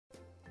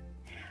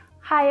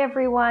Hi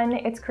everyone,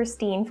 it's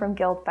Christine from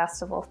Guild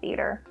Festival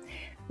Theatre.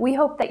 We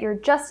hope that you're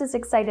just as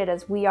excited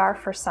as we are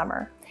for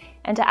summer.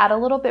 And to add a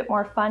little bit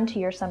more fun to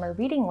your summer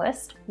reading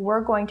list,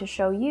 we're going to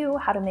show you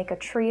how to make a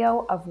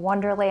trio of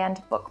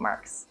Wonderland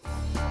bookmarks.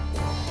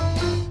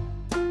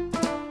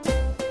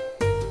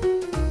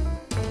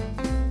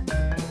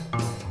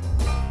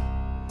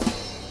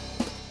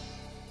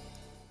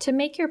 To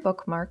make your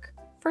bookmark,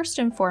 first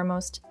and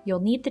foremost,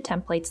 you'll need the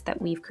templates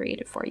that we've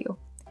created for you.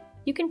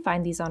 You can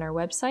find these on our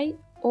website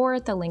or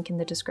at the link in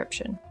the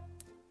description.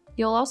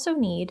 You'll also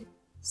need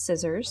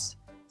scissors,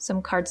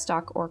 some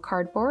cardstock or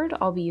cardboard,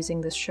 I'll be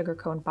using this sugar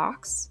cone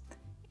box,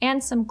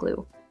 and some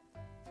glue.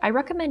 I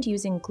recommend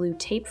using glue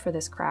tape for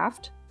this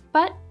craft,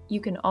 but you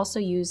can also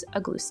use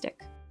a glue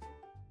stick.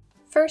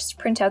 First,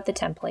 print out the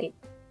template.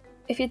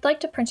 If you'd like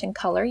to print in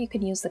color, you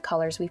can use the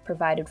colors we've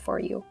provided for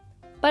you.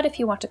 But if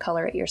you want to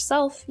color it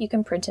yourself, you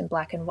can print in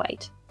black and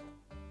white.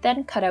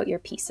 Then cut out your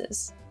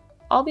pieces.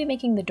 I'll be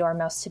making the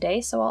Dormouse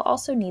today, so I'll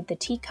also need the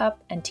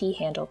teacup and tea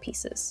handle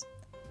pieces.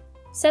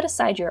 Set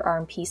aside your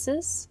arm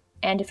pieces,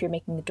 and if you're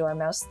making the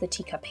Dormouse, the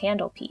teacup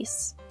handle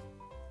piece.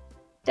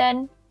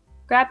 Then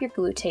grab your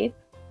glue tape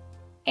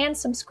and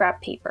some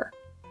scrap paper.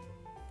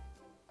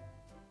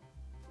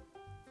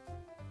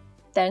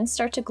 Then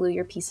start to glue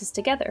your pieces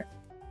together.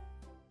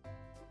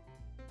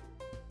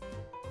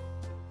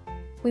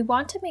 We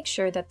want to make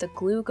sure that the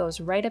glue goes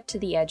right up to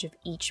the edge of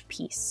each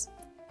piece.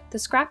 The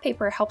scrap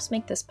paper helps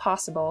make this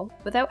possible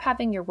without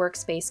having your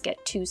workspace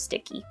get too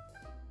sticky.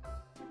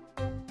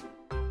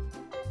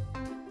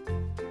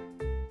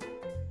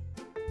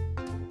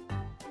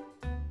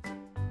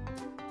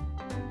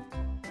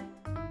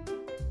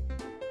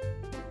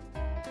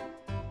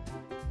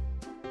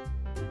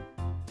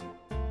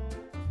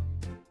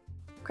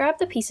 Grab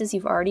the pieces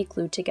you've already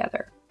glued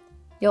together.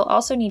 You'll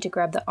also need to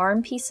grab the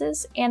arm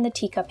pieces and the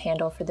teacup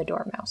handle for the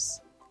Dormouse.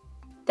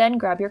 Then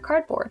grab your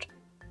cardboard.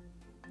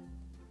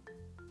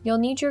 You'll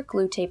need your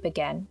glue tape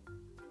again,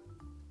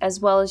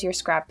 as well as your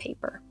scrap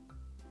paper.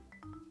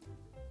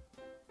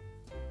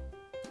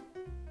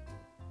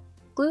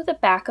 Glue the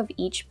back of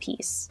each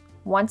piece,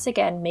 once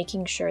again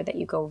making sure that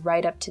you go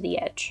right up to the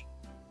edge.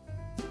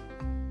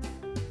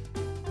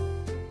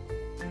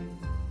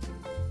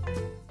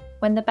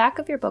 When the back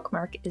of your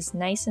bookmark is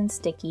nice and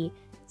sticky,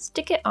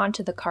 stick it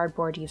onto the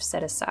cardboard you've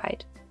set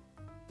aside.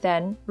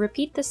 Then,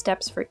 repeat the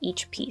steps for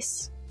each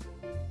piece.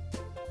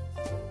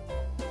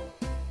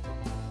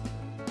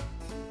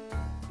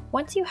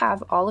 Once you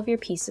have all of your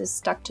pieces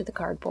stuck to the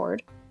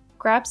cardboard,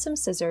 grab some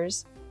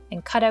scissors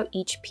and cut out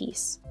each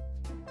piece.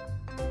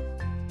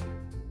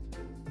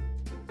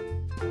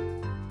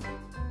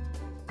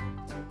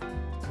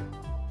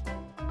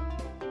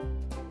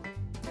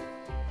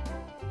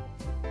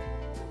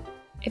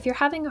 If you're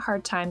having a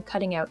hard time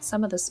cutting out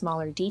some of the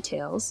smaller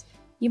details,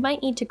 you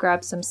might need to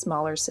grab some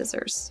smaller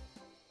scissors.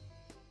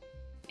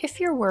 If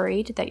you're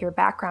worried that your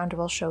background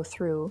will show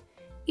through,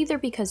 either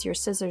because your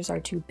scissors are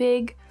too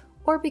big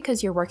or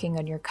because you're working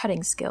on your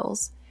cutting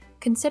skills,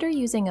 consider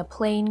using a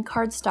plain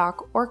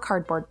cardstock or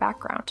cardboard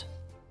background.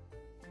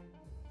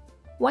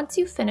 Once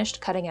you've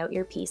finished cutting out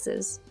your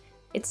pieces,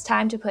 it's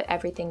time to put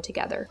everything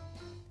together.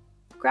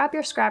 Grab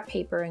your scrap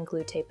paper and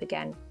glue tape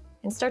again,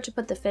 and start to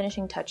put the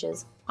finishing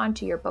touches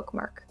onto your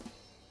bookmark.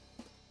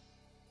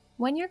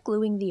 When you're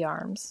gluing the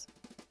arms,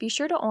 be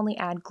sure to only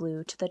add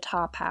glue to the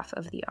top half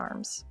of the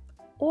arms,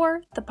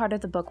 or the part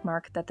of the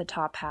bookmark that the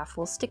top half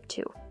will stick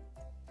to.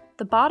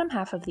 The bottom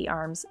half of the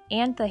arms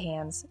and the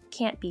hands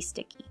can't be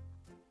sticky.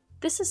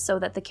 This is so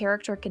that the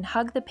character can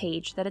hug the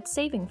page that it's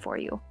saving for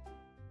you.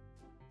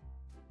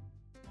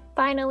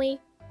 Finally,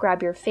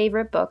 grab your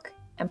favorite book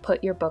and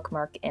put your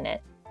bookmark in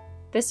it.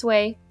 This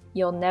way,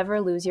 you'll never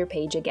lose your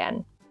page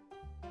again.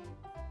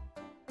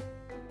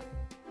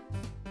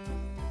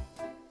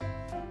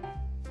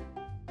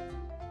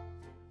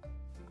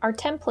 Our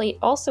template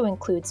also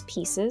includes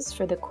pieces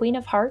for the Queen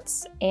of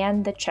Hearts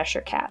and the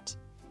Cheshire Cat.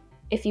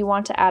 If you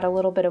want to add a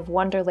little bit of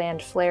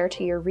Wonderland flair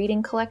to your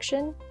reading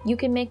collection, you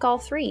can make all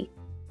three.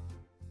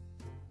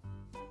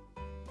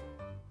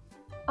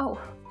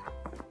 Oh.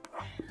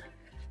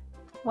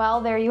 Well,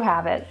 there you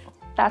have it.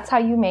 That's how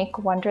you make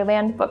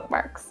Wonderland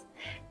bookmarks.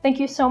 Thank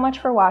you so much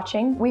for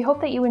watching. We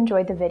hope that you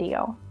enjoyed the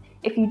video.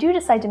 If you do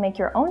decide to make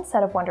your own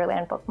set of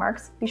Wonderland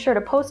bookmarks, be sure to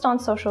post on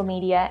social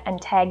media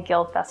and tag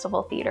Guild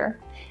Festival Theatre.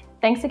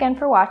 Thanks again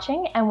for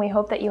watching, and we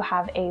hope that you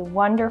have a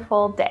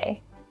wonderful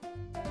day.